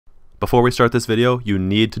Before we start this video, you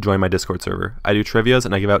need to join my Discord server. I do trivias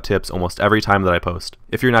and I give out tips almost every time that I post.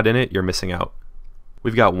 If you're not in it, you're missing out.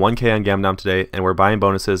 We've got 1K on Gamdom today and we're buying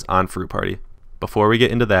bonuses on Fruit Party. Before we get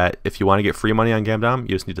into that, if you want to get free money on Gamdom,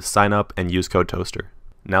 you just need to sign up and use code Toaster.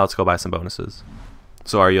 Now let's go buy some bonuses.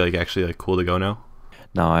 So are you actually cool to go now?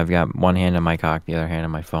 No, I've got one hand on my cock, the other hand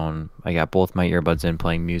on my phone. I got both my earbuds in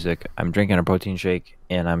playing music. I'm drinking a protein shake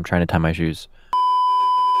and I'm trying to tie my shoes.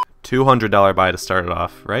 $200 buy to start it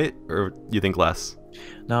off, right? Or you think less?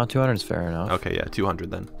 No, 200 is fair enough. Okay, yeah,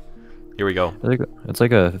 200 then. Here we go. It's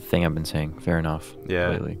like a thing I've been saying. Fair enough. Yeah.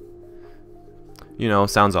 Lately. You know,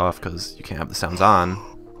 sounds off because you can't have the sounds on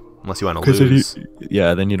unless you want to lose.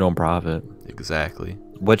 Yeah, then you don't profit. Exactly.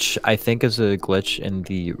 Which I think is a glitch in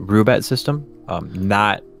the Roulette system,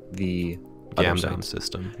 not the Gamdom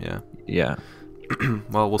system. Yeah. Yeah.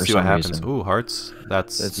 Well, we'll For see what some happens. reason. Ooh, hearts.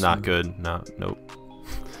 That's not good. No, nope.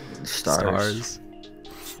 Stars.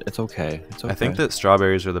 It's okay. It's okay. I think that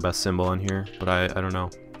strawberries are the best symbol on here, but I don't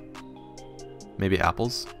know. Maybe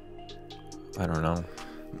apples? I don't know.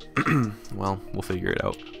 Well, we'll figure it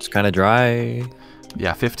out. It's kind of dry.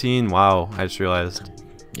 Yeah, 15. Wow, I just realized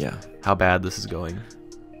Yeah. how bad this is going.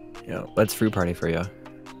 Yeah. Let's Fruit Party for you.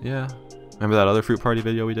 Yeah. Remember that other fruit party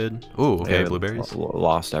video we did? Ooh, okay, Yeah, blueberries.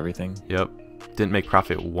 Lost everything. Yep. Didn't make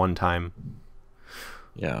profit one time.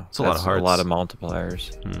 Yeah. It's a lot of hearts. A lot of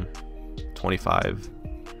multipliers. 25.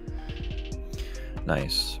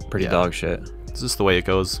 Nice. Pretty Yeah. dog shit. This is the way it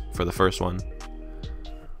goes for the first one.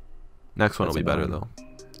 Next one will be better though.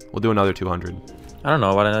 We'll do another 200. I don't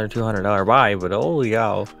know about another $200 buy, but holy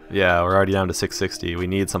cow. Yeah, we're already down to 660. We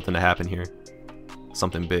need something to happen here.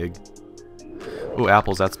 Something big. Ooh,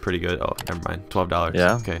 apples, that's pretty good. Oh, never mind. $12.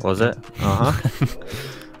 Yeah? Okay. Was it? Uh-huh.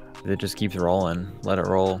 It just keeps rolling. Let it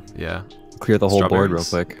roll. Yeah. Clear the whole board real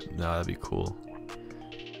Strawberries. quick. No, that'd be cool.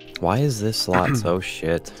 Why is this slot so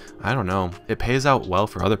shit? I don't know. It pays out well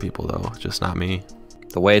for other people though, just not me.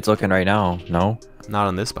 The way it's looking right now, no? Not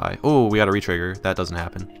on this buy. Oh, we got a retrigger. That doesn't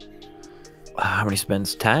happen. How many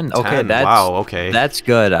spins? 10? Okay, 10. that's Wow, okay. That's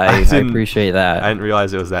good. I appreciate that. I didn't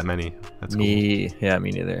realize it was that many. That's cool. Yeah,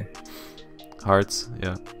 me neither. Hearts,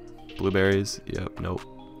 yeah. Blueberries, yep, nope.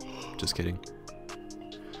 Just kidding.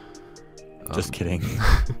 Just kidding.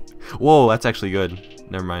 Whoa, that's actually good.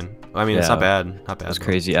 Never mind. I mean, it's not Yeah. bad. Not bad. That's though.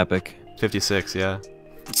 crazy epic. 56, yeah.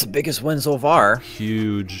 It's the biggest win so far.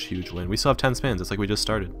 Huge, huge win. We still have 10 spins. It's like we just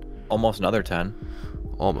started. Almost another 10.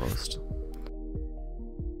 Almost.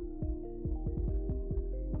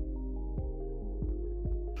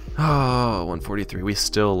 Oh, 143. We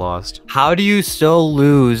still lost. How do you still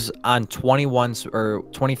lose on 21 or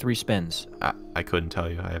 23 spins? I couldn't tell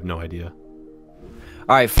you. I have no idea.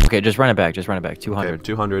 All right, okay, just run it back. Just run it back. 200. Okay,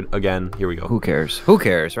 200 again. Here we go. Who cares? Who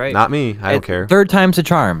cares, right? Not me. I don't care. Third time's a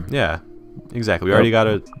charm. Yeah, exactly. We already got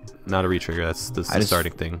a not a retrigger. That's the just-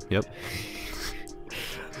 starting thing. Yep.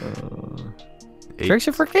 Eight. Tricks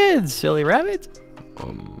are for kids, silly rabbit.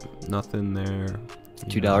 Nothing there.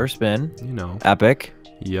 $2 spin. You know. Epic.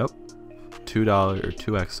 Yep. $2 or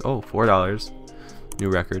 2x. Oh, $4. New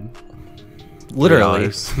record. Literally.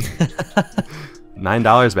 $3.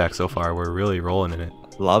 $9 back so far. We're really rolling in it.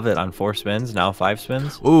 Love it on 4 spins. Now 5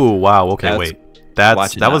 spins. Ooh, wow. Okay, wait. That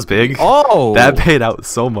was big. Oh. That paid out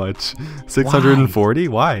so much. 640?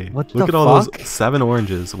 Why? What Look the at all fuck? those 7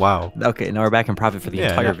 oranges. Wow. Okay, now we're back in profit for the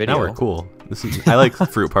entire video. Now we're cool. This is I like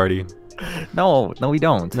Fruit Party. No, we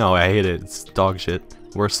don't. No, I hate it. It's dog shit.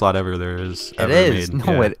 Worst slot ever there is ever It is. made.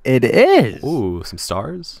 No, Yeah. it is. Ooh, some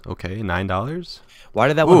stars. Okay, $9. Why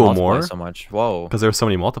did that one Ooh, multiply more? so much? Whoa. Because there were so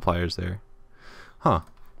many multipliers there. Huh.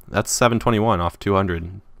 That's 721 off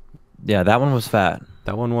 200. Yeah, that one was fat.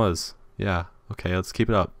 That one was. Yeah. Okay, let's keep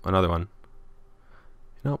it up. Another one.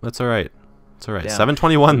 Nope, that's all right. It's all right. Damn.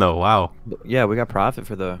 721 though. Wow. Yeah, we got profit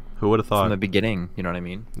for the Who would have from the thought? beginning. You know what I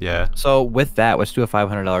mean? Yeah. So with that, let's do a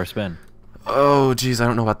 $500 spin. Oh, geez, I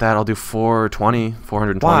don't know about that. I'll do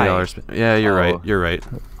 $420. Yeah, you're right. Oh. You're right.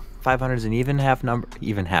 500 is an even half number.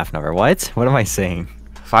 Even half number. What? What am I saying?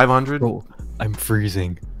 500. Oh, I'm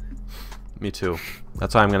freezing. Me too.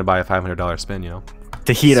 That's why I'm gonna buy a $500 spin. You know,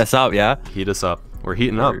 To heat us up, yeah. heat us up. We're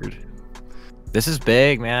heating up. This is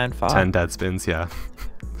big, man. Fuck. 10 dead spins. Yeah.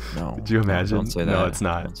 No. Did you imagine? Don't say that. No, it's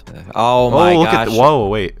not. Don't say that. Oh my look gosh. at whoa,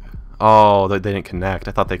 wait. Oh, they didn't connect.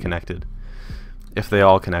 I thought they connected. If they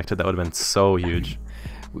all connected, that would have been so huge.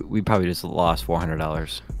 We probably just lost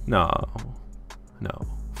 $400. No, no,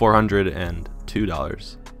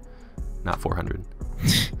 $402, not 400.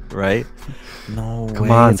 Right? No Come way.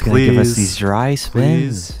 on, It's gonna give us please. these dry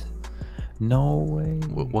spins. Please. No way.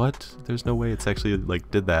 What? There's no way it's actually like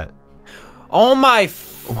did that. Oh my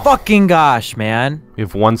fucking gosh, man. We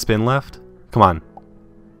have one spin left. Come on.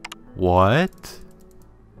 What?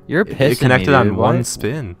 You're pissing It connected me, on dude. one What?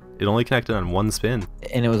 spin. It only connected on one spin.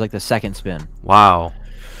 And it was like the second spin. Wow.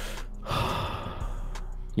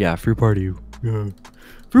 Yeah, Fruit Party. Yeah.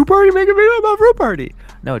 Fruit Party, make a video about Fruit Party.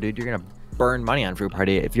 No, dude, you're gonna burn money on Fruit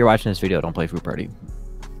Party. If you're watching this video, don't play Fruit Party.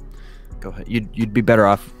 Go ahead. You'd be better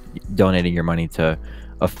off donating your money to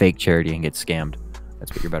a fake charity and get scammed.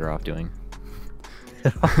 That's what you're better off doing.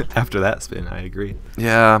 After that spin, I agree.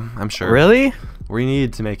 Yeah, I'm sure. Really? We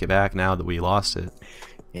need to make it back now that we lost it.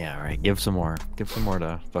 Yeah, all right. Give some more. Give some more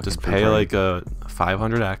to fucking Just Fruit pay Party. like a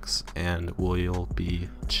 500x and we'll be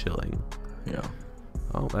chilling. Yeah.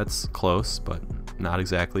 Oh, that's close, but not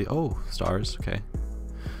exactly. Oh, stars. Okay.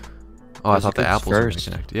 Oh, I That's a thought the good apples were gonna first.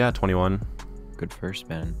 connect. Yeah, 21. Good first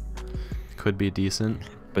spin. Could be decent.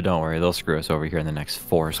 But don't worry, they'll screw us over here in the next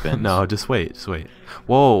 4 spins. No, just wait. Just wait.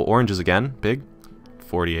 Whoa, oranges again. Big.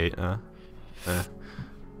 48.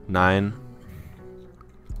 9.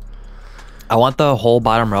 I want the whole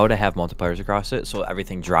bottom row to have multipliers across it, so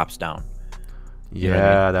everything drops down, Yeah, know what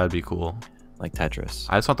I mean? that would be cool. like Tetris.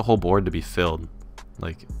 I just want the whole board to be filled.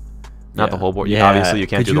 Like, not the Yeah. whole board. Yeah. Obviously, you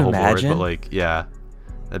can't Could do the you whole imagine? board, but like, yeah,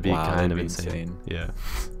 that'd be Wow, kind that'd of be insane. insane. Yeah.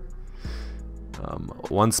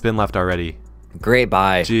 One spin left already. Great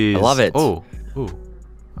buy. Jeez. I love it. Oh, ooh,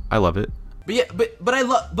 I love it. But yeah, but I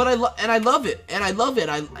love it, and I love it,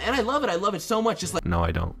 I love it so much. Just like No,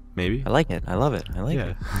 I don't. Maybe. I like it. I love it. I like Yeah.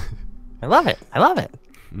 it. I love it. I love it.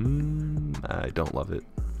 I don't love it.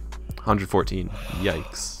 114.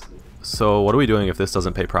 Yikes. So what are we doing if this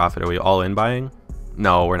doesn't pay profit? Are we all in buying?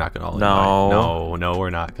 No, we're not gonna all in buy. No. No,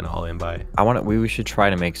 we're not gonna all in buy. I want to. We should try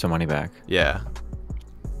to make some money back. Yeah.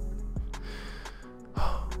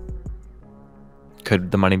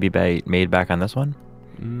 Could the money be made back on this one?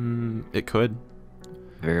 It could.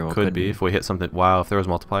 Very well. Could be if we hit something. Wow, if there was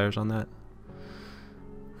multipliers on that.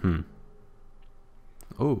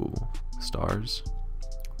 Oh, stars.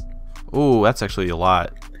 Oh, that's actually a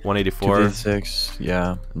lot. 184. 256.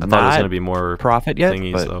 Yeah. I thought it was gonna be more profit yet,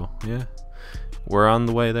 thingies but though. Yeah, we're on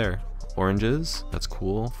the way there. Oranges, that's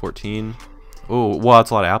cool. 14. Oh, well,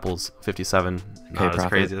 that's a lot of apples. 57. Not as profit.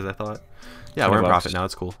 crazy as I thought. Yeah, 20 we're in bucks. profit now.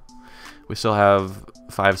 It's cool. We still have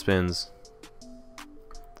 5 spins.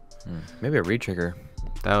 maybe a retrigger.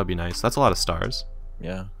 That would be nice. That's a lot of stars.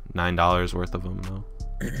 Yeah. $9 worth of them though.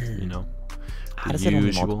 You know. How does it only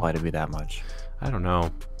Usual. multiply to be that much? I don't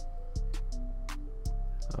know.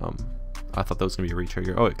 I thought that was gonna be a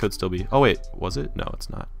retrigger. Oh, it could still be. Oh wait, was it? No, it's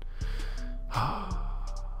not.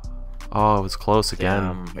 Oh, it was close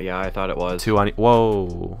again. Yeah, I thought it was. 2 on.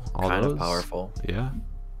 Whoa, all Kind those? of powerful. Yeah.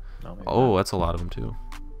 No, maybe Oh, not. that's a lot of them too.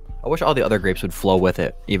 I wish all the other grapes would flow with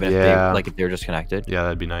it, even if Yeah. they if they're just connected, Yeah,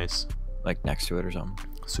 that'd be nice. like next to it or something.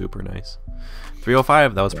 Super nice.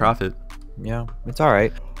 305. That was profit. Yeah, it's all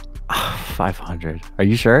right. 500. Are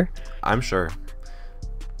you sure? I'm sure.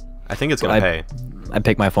 I think it's gonna pay. I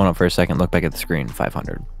picked my phone up for a second, looked back at the screen.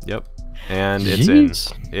 500. Yep. And it's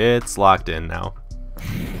Jeez. in. It's locked in now.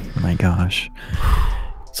 Oh my gosh.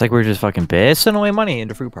 It's like we're just fucking pissing away money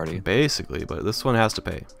into Fruit Party, Basically, but this one has to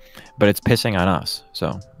pay. but it's pissing on us.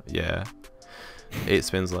 So Yeah. 8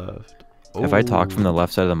 spins left. if I talk from the Ooh.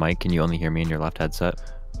 left side of the mic, can you only hear me in your left headset?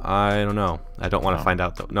 I don't know. I don't want to Oh. find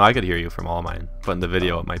out though. No, I could hear you from all mine, but in the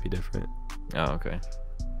video it might be different. Oh, okay.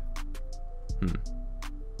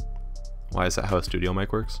 Why is that how a studio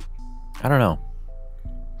mic works? I don't know.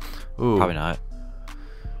 Ooh, Probably not.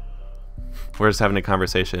 we're just having a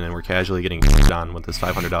conversation and we're casually getting on with this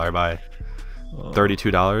 $500 buy.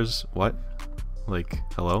 $32? What? Like,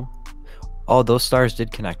 hello? Oh, those stars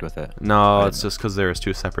did connect with it. No, I it's just because there's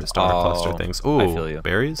 2 separate star cluster Oh, things. I Ooh, feel you.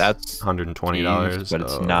 berries? That's $120. Jeez, but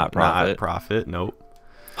it's not profit. Not profit, nope.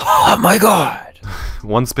 Oh my god!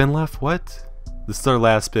 1 spin left? What? This is our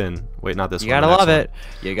last spin. Wait, not this You one. gotta the next love one. it.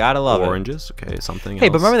 You gotta love it. Oranges? Okay, something Hey,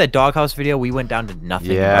 else. but remember that doghouse video? We went down to nothing.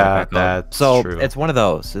 and Yeah, brought it back up. that's so true. it's one of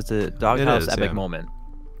those. It's a doghouse is, epic yeah. moment.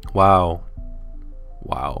 Wow.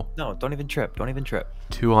 Wow. No, don't even trip. Don't even trip.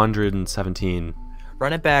 217.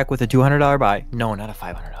 Run it back with a $200 buy. No, not a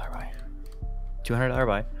 $500 buy. $200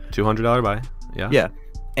 buy. $200 buy. Yeah? Yeah.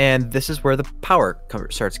 And this is where the power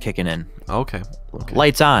starts kicking in. Okay. Okay.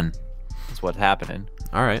 Lights on. That's what's happening.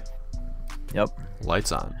 All right. Yep.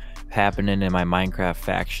 Lights on. Happening in my Minecraft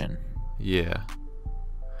faction. Yeah.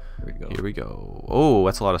 Here we go. Here we go. Oh,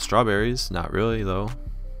 that's a lot of strawberries. Not really, though.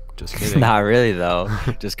 Just kidding. Not really, though.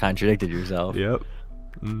 Just contradicted yourself. Yep.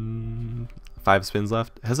 5 spins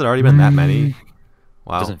left. Has it already been that many?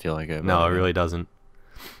 Wow. Doesn't feel like it. No, but it really doesn't.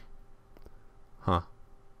 Huh.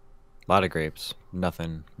 A lot of grapes.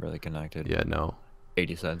 Nothing really connected. Yeah, no.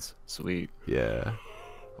 80 cents. Sweet. Yeah.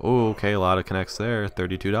 Oh, okay. A lot of connects there.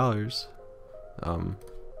 $32.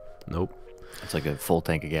 Nope. It's like a full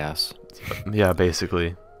tank of gas. Yeah,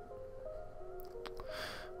 basically.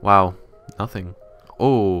 Wow. Nothing.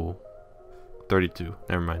 Oh. 32.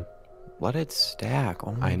 Never mind. Let it stack.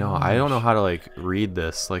 Oh my I know. gosh. I don't know how to like read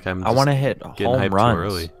this. Like I'm. I want to hit getting home hyped runs. too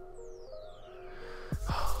early.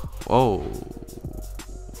 Whoa.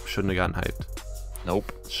 Shouldn't have gotten hyped.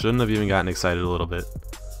 Nope. Shouldn't have even gotten excited a little bit.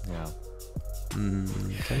 Yeah.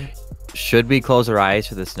 Okay. Should we close our eyes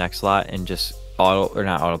for this next slot and just auto or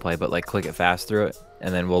not autoplay, but like click it fast through it,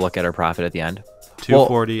 and then we'll look at our profit at the end.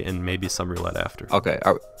 240 and maybe some roulette after. Okay.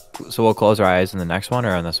 So we'll close our eyes in the next one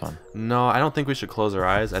or on this one? No, I don't think we should close our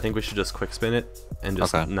eyes. I think we should just quick spin it and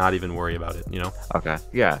just not even worry about it, you know? Okay.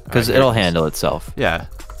 Yeah, because Alright, it'll handle itself. Yeah.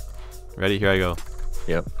 Ready? Here I go.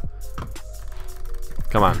 Yep.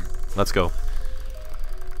 Come on. Let's go.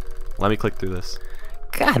 Let me click through this.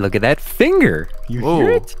 God, look at that finger. You hear Whoa.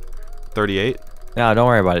 it? 38. No, don't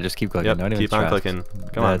worry about it. Just keep clicking. Yep, Don't even keep on stress. clicking.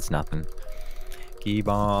 Come on. That's nothing. Keep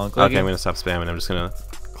on clicking. Okay, I'm going to stop spamming. I'm just going to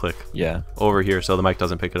click Yeah. over here so the mic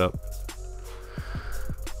doesn't pick it up.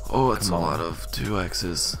 Oh, it's Come a on. lot of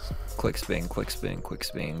 2X's. Quick spin, quick spin, quick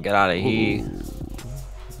spin. Get out of here.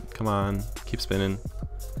 Come on. Keep spinning.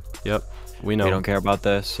 Yep. We know. We don't care about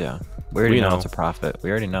this. Yeah. We already know know. it's a profit. We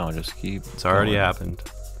already know. Just keep. It's already going. happened.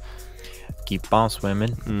 Keep on swimming.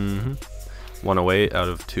 Mm-hmm. 108 out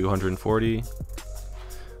of 240.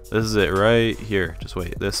 This is it right here. Just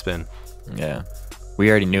wait. This spin. Yeah. We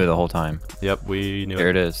already knew the whole time. Yep, we knew There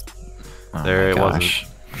it. it is. Oh There my it gosh.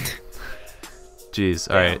 wasn't. Jeez.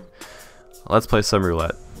 All right. Let's play some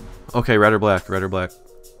roulette. Okay, red or black? Red or black?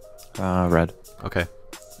 Red. Okay.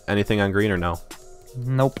 Anything on green or no?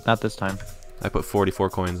 Nope, not this time. I put 44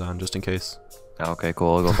 coins on just in case. Okay,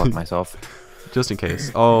 cool. I'll go fuck myself. Just in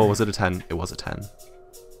case. Oh, was it a 10? It was a 10.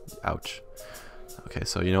 Ouch. Okay,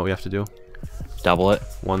 so you know what we have to do? Double it.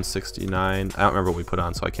 169. I don't remember what we put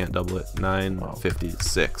on, so I can't double it.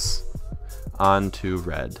 956. On to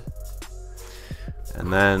red.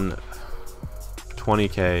 And then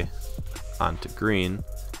 20k onto green.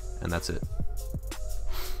 And that's it.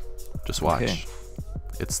 Just watch. Okay.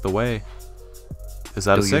 It's the way. Is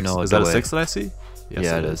that Do a you 6? know Is the that a way? 6 that I see? Yes,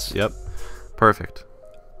 Yeah, it is. Yep. Perfect.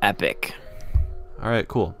 Epic. All right,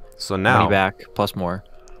 cool. So Money now, back plus more.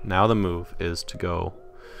 now the move is to go.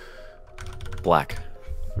 Black.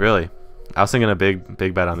 Really? I was thinking a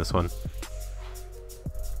big bet on this one.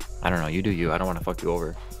 I don't know. You do you. I don't want to fuck you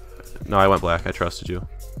over. No, I went black. I trusted you.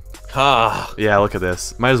 Ah. Yeah, look at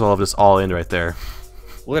this. Might as well have just all in right there.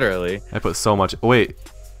 Literally. I put so much. Wait,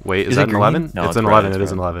 is Is that it an green? 11? No, it's it's an red, 11. it's It is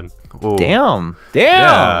red. an 11. Ooh. Damn.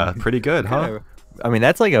 Yeah, pretty good, huh? Kinda- I mean,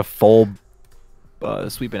 that's like a full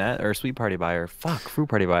sweepinette or sweep party buy or fuck fruit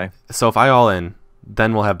party buy. So if I all in,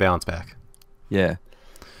 then we'll have balance back. Yeah.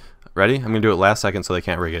 Ready? I'm gonna do it last second so they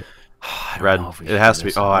can't rig it. I don't Red. know if we It should has do to be.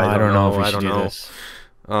 this. Oh, I don't know. if we I should don't do know. this.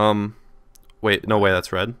 Wait, no way.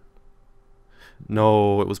 That's red.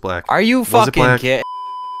 No, it was black. Are you Was it fucking black? kidding?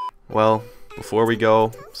 Well, before we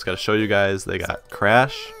go, just gotta show you guys they got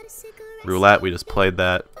crash, roulette. We just played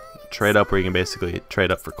that. Trade up, where you can basically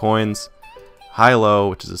trade up for coins. High low,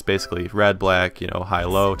 which is just basically red black, you know, high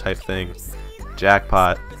low type thing.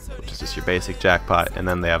 Jackpot, which is just your basic jackpot, and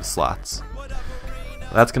then they have slots.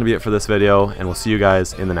 That's gonna be it for this video, and we'll see you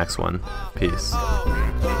guys in the next one. Peace.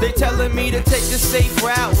 They telling me to take the safe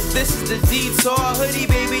route. This is the detour. Hoodie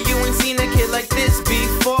baby, you ain't seen a kid like this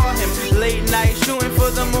before him. Late night shooting for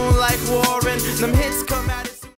the moon like Warren. Them hits come